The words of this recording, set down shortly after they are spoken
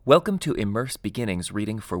Welcome to Immerse Beginnings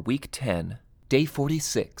reading for Week 10, Day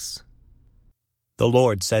 46. The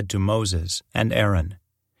Lord said to Moses and Aaron,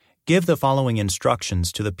 "Give the following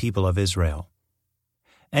instructions to the people of Israel.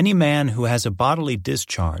 Any man who has a bodily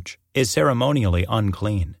discharge is ceremonially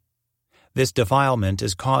unclean. This defilement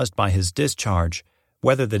is caused by his discharge,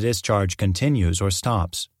 whether the discharge continues or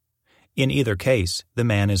stops. In either case, the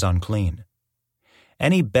man is unclean.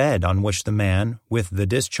 Any bed on which the man with the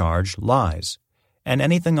discharge lies, and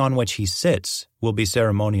anything on which he sits will be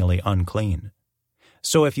ceremonially unclean.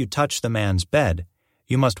 So if you touch the man's bed,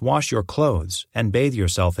 you must wash your clothes and bathe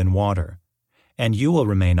yourself in water, and you will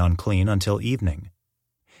remain unclean until evening.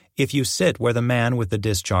 If you sit where the man with the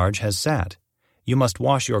discharge has sat, you must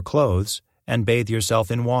wash your clothes and bathe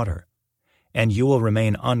yourself in water, and you will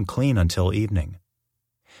remain unclean until evening.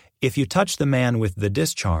 If you touch the man with the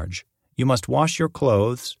discharge, you must wash your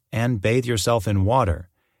clothes and bathe yourself in water,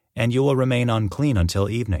 and you will remain unclean until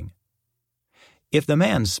evening. If the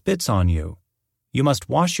man spits on you, you must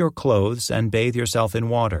wash your clothes and bathe yourself in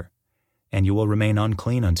water, and you will remain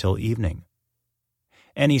unclean until evening.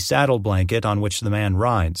 Any saddle blanket on which the man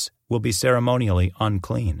rides will be ceremonially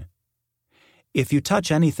unclean. If you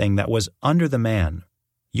touch anything that was under the man,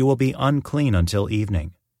 you will be unclean until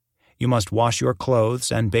evening. You must wash your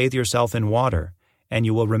clothes and bathe yourself in water, and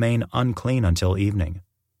you will remain unclean until evening.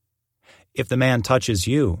 If the man touches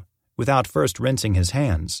you, without first rinsing his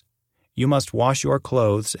hands, you must wash your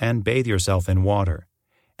clothes and bathe yourself in water,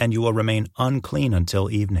 and you will remain unclean until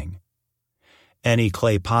evening. Any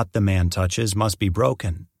clay pot the man touches must be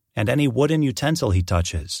broken, and any wooden utensil he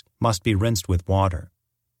touches must be rinsed with water.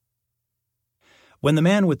 When the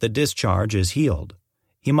man with the discharge is healed,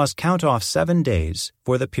 he must count off 7 days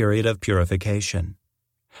for the period of purification.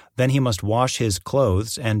 Then he must wash his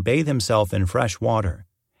clothes and bathe himself in fresh water,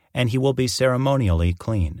 and he will be ceremonially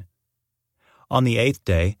clean. On the 8th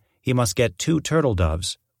day, he must get 2 turtle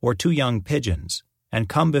doves or 2 young pigeons and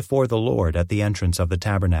come before the Lord at the entrance of the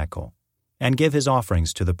tabernacle and give his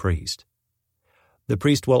offerings to the priest. The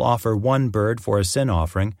priest will offer one bird for a sin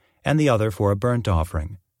offering and the other for a burnt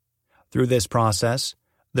offering. Through this process,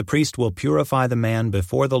 the priest will purify the man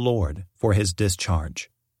before the Lord for his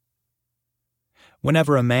discharge.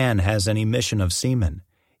 Whenever a man has an emission of semen,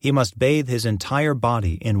 he must bathe his entire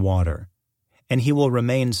body in water, and he will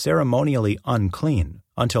remain ceremonially unclean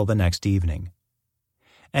until the next evening.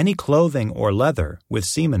 Any clothing or leather with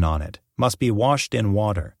semen on it must be washed in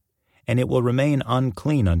water, and it will remain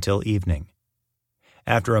unclean until evening.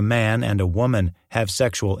 After a man and a woman have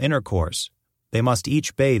sexual intercourse, they must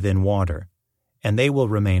each bathe in water, and they will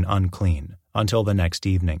remain unclean until the next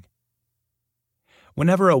evening.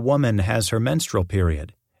 Whenever a woman has her menstrual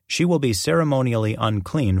period, she will be ceremonially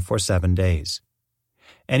unclean for 7 days.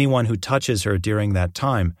 Anyone who touches her during that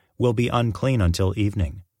time will be unclean until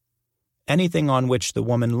evening. Anything on which the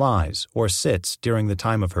woman lies or sits during the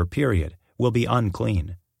time of her period will be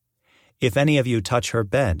unclean. If any of you touch her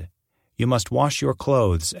bed, you must wash your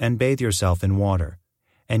clothes and bathe yourself in water,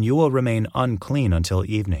 and you will remain unclean until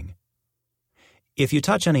evening. If you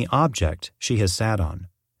touch any object she has sat on,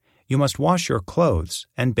 you must wash your clothes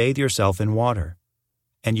and bathe yourself in water,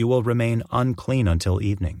 and you will remain unclean until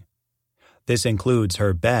evening. This includes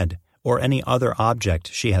her bed or any other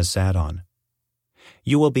object she has sat on.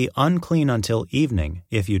 You will be unclean until evening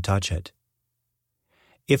if you touch it.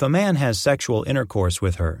 If a man has sexual intercourse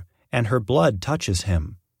with her and her blood touches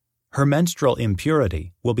him, her menstrual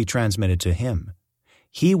impurity will be transmitted to him.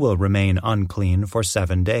 He will remain unclean for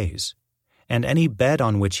 7 days, and any bed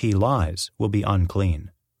on which he lies will be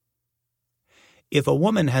unclean. If a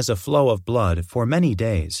woman has a flow of blood for many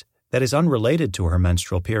days that is unrelated to her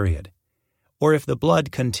menstrual period, or if the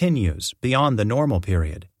blood continues beyond the normal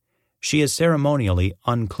period, she is ceremonially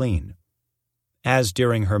unclean. As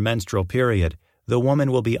during her menstrual period, the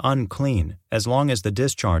woman will be unclean as long as the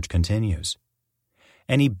discharge continues.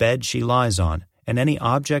 Any bed she lies on and any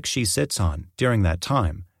object she sits on during that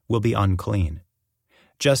time will be unclean,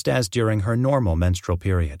 just as during her normal menstrual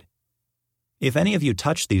period. If any of you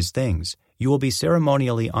touch these things, you will be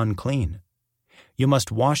ceremonially unclean. You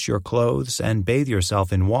must wash your clothes and bathe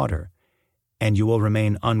yourself in water, and you will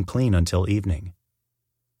remain unclean until evening.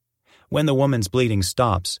 When the woman's bleeding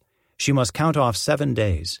stops, she must count off 7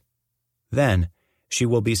 days. Then she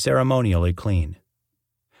will be ceremonially clean.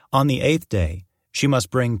 On the 8th day, she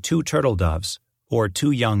must bring 2 turtle doves or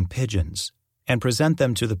 2 young pigeons and present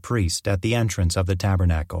them to the priest at the entrance of the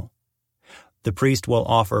tabernacle. The priest will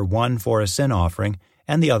offer one for a sin offering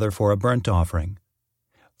and the other for a burnt offering.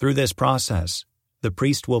 Through this process, the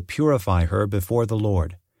priest will purify her before the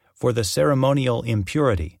Lord for the ceremonial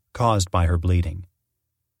impurity caused by her bleeding.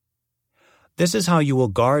 This is how you will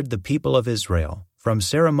guard the people of Israel from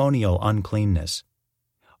ceremonial uncleanness.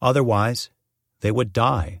 Otherwise, they would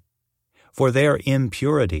die, for their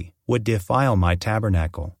impurity would defile my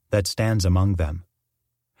tabernacle that stands among them.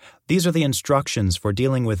 These are the instructions for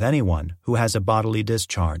dealing with anyone who has a bodily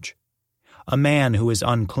discharge, a man who is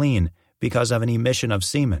unclean because of an emission of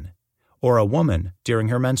semen, or a woman during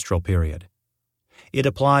her menstrual period. It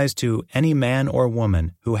applies to any man or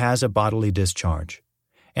woman who has a bodily discharge,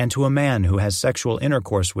 and to a man who has sexual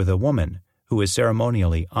intercourse with a woman who is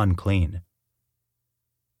ceremonially unclean.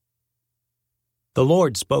 The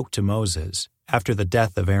Lord spoke to Moses after the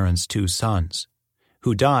death of Aaron's 2 sons,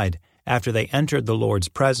 who died after they entered the Lord's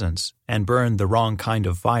presence and burned the wrong kind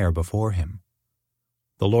of fire before him.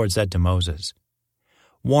 The Lord said to Moses,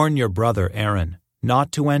 "Warn your brother Aaron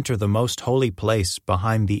not to enter the most holy place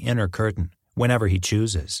behind the inner curtain whenever he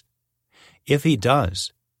chooses. If he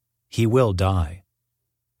does, he will die.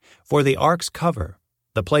 For the ark's cover,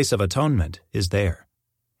 the place of atonement, is there,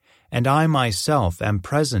 and I myself am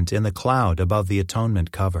present in the cloud above the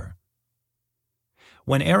atonement cover.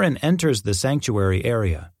 When Aaron enters the sanctuary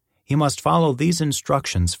area, he must follow these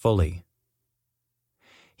instructions fully.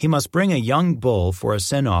 He must bring a young bull for a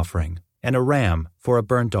sin offering and a ram for a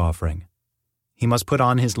burnt offering. He must put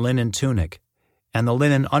on his linen tunic and the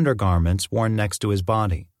linen undergarments worn next to his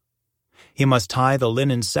body. He must tie the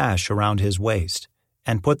linen sash around his waist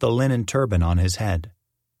and put the linen turban on his head.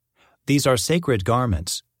 These are sacred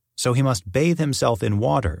garments, so he must bathe himself in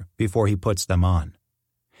water before he puts them on.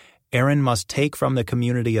 Aaron must take from the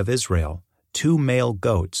community of Israel 2 male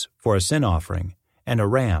goats for a sin offering and a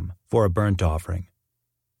ram for a burnt offering.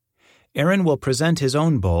 Aaron will present his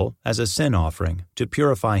own bull as a sin offering to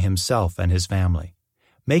purify himself and his family,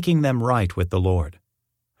 making them right with the Lord.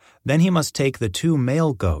 Then he must take the 2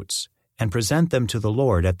 male goats and present them to the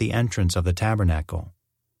Lord at the entrance of the tabernacle.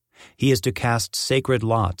 He is to cast sacred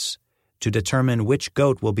lots to determine which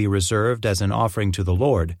goat will be reserved as an offering to the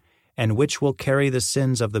Lord and which will carry the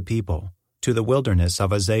sins of the people to the wilderness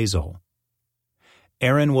of Azazel.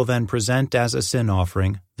 Aaron will then present as a sin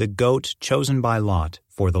offering the goat chosen by Lot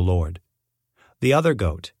for the Lord. The other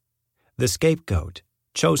goat, the scapegoat,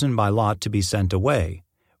 chosen by Lot to be sent away,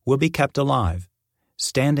 will be kept alive,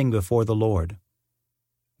 standing before the Lord.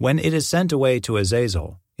 When it is sent away to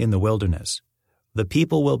Azazel in the wilderness, the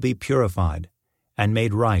people will be purified and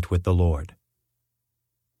made right with the Lord.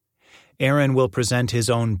 Aaron will present his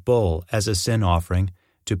own bull as a sin offering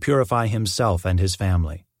to purify himself and his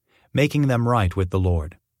family, making them right with the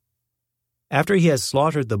Lord. After he has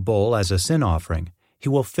slaughtered the bull as a sin offering, he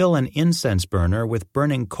will fill an incense burner with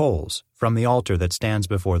burning coals from the altar that stands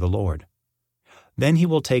before the Lord. Then he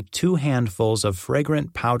will take 2 handfuls of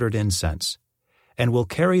fragrant powdered incense, and will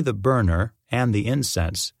carry the burner and the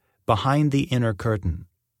incense behind the inner curtain.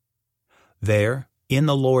 There, in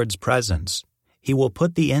the Lord's presence, he will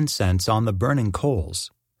put the incense on the burning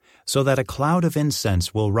coals, so that a cloud of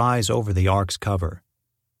incense will rise over the ark's cover,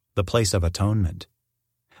 the place of atonement,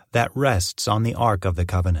 that rests on the ark of the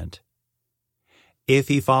covenant. If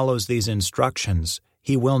he follows these instructions,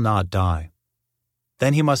 he will not die.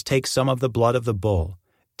 Then he must take some of the blood of the bull,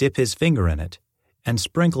 dip his finger in it, and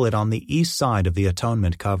sprinkle it on the east side of the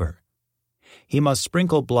atonement cover. He must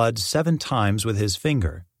sprinkle blood 7 times with his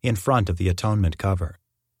finger in front of the atonement cover.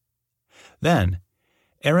 Then,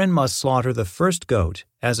 Aaron must slaughter the first goat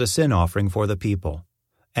as a sin offering for the people,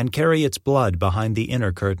 and carry its blood behind the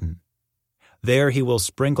inner curtain. There he will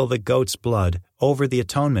sprinkle the goat's blood over the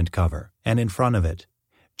atonement cover and in front of it,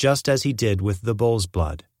 just as he did with the bull's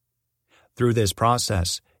blood. Through this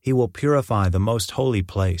process, he will purify the most holy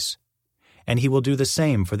place, and he will do the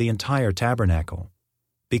same for the entire tabernacle,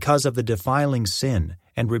 because of the defiling sin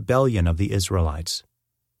and rebellion of the Israelites.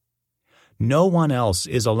 No one else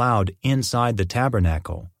is allowed inside the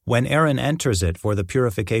tabernacle when Aaron enters it for the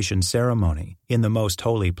purification ceremony in the most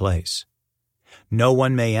holy place. No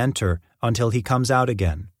one may enter until he comes out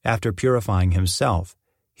again after purifying himself,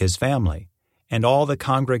 his family, and all the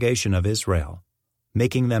congregation of Israel,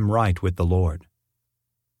 making them right with the Lord.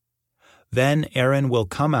 Then Aaron will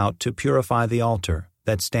come out to purify the altar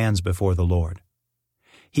that stands before the Lord.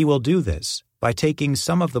 He will do this by taking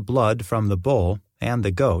some of the blood from the bull and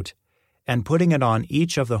the goat and putting it on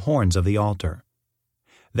each of the horns of the altar.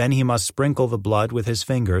 Then he must sprinkle the blood with his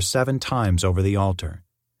finger 7 times over the altar.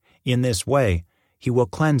 In this way, he will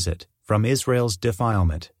cleanse it from Israel's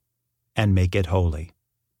defilement and make it holy.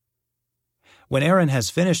 When Aaron has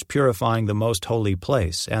finished purifying the most holy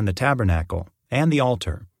place and the tabernacle and the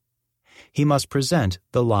altar, he must present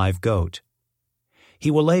the live goat.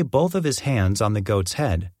 He will lay both of his hands on the goat's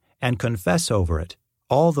head and confess over it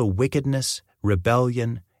all the wickedness,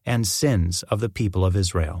 rebellion, and sins of the people of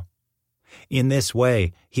Israel. In this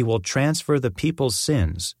way he will transfer the people's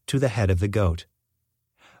sins to the head of the goat.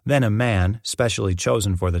 Then a man, specially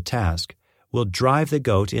chosen for the task, will drive the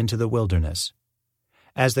goat into the wilderness.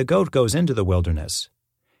 As the goat goes into the wilderness,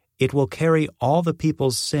 it will carry all the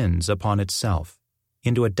people's sins upon itself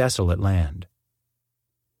into a desolate land.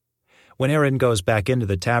 When Aaron goes back into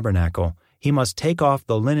the tabernacle, he must take off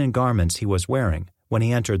the linen garments he was wearing when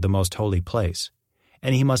he entered the most holy place,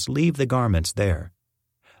 and he must leave the garments there.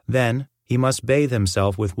 Then he must bathe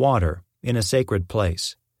himself with water in a sacred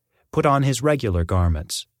place, put on his regular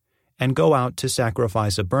garments, and go out to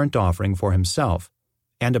sacrifice a burnt offering for himself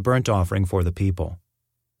and a burnt offering for the people.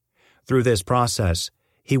 Through this process,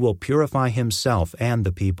 he will purify himself and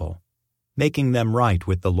the people, making them right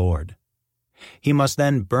with the Lord. He must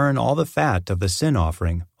then burn all the fat of the sin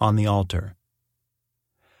offering on the altar.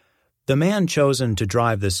 The man chosen to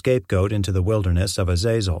drive the scapegoat into the wilderness of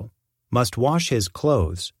Azazel must wash his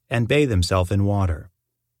clothes and bathe himself in water.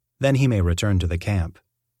 Then he may return to the camp.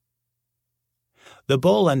 The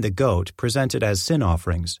bull and the goat presented as sin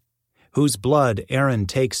offerings, whose blood Aaron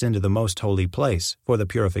takes into the most holy place for the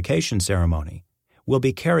purification ceremony, will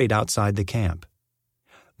be carried outside the camp.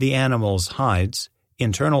 The animal's hides,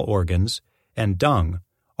 internal organs, and dung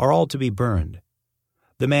are all to be burned.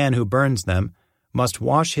 The man who burns them must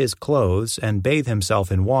wash his clothes and bathe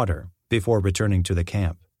himself in water before returning to the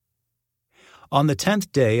camp. On the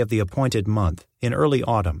 10th day of the appointed month, in early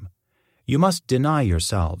autumn, you must deny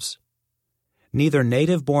yourselves. Neither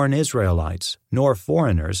native-born Israelites nor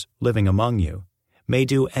foreigners living among you may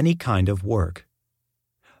do any kind of work.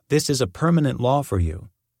 This is a permanent law for you.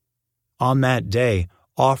 On that day,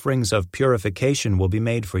 offerings of purification will be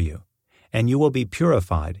made for you, and you will be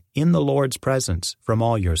purified in the Lord's presence from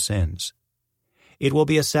all your sins. It will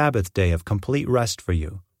be a Sabbath day of complete rest for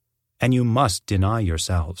you, and you must deny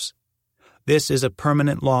yourselves. This is a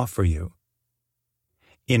permanent law for you.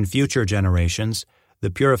 In future generations, the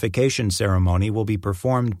purification ceremony will be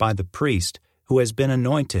performed by the priest who has been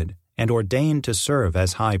anointed and ordained to serve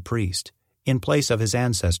as high priest in place of his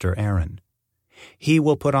ancestor Aaron. He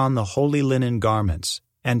will put on the holy linen garments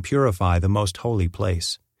and purify the most holy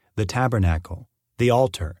place, the tabernacle, the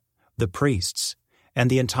altar, the priests, and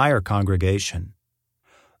the entire congregation.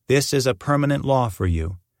 This is a permanent law for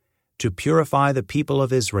you, to purify the people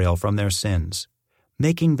of Israel from their sins,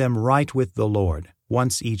 making them right with the Lord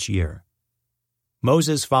once each year.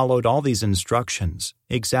 Moses followed all these instructions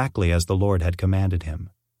exactly as the Lord had commanded him.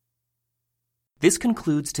 This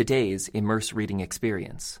concludes today's Immerse Reading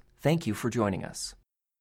Experience. Thank you for joining us.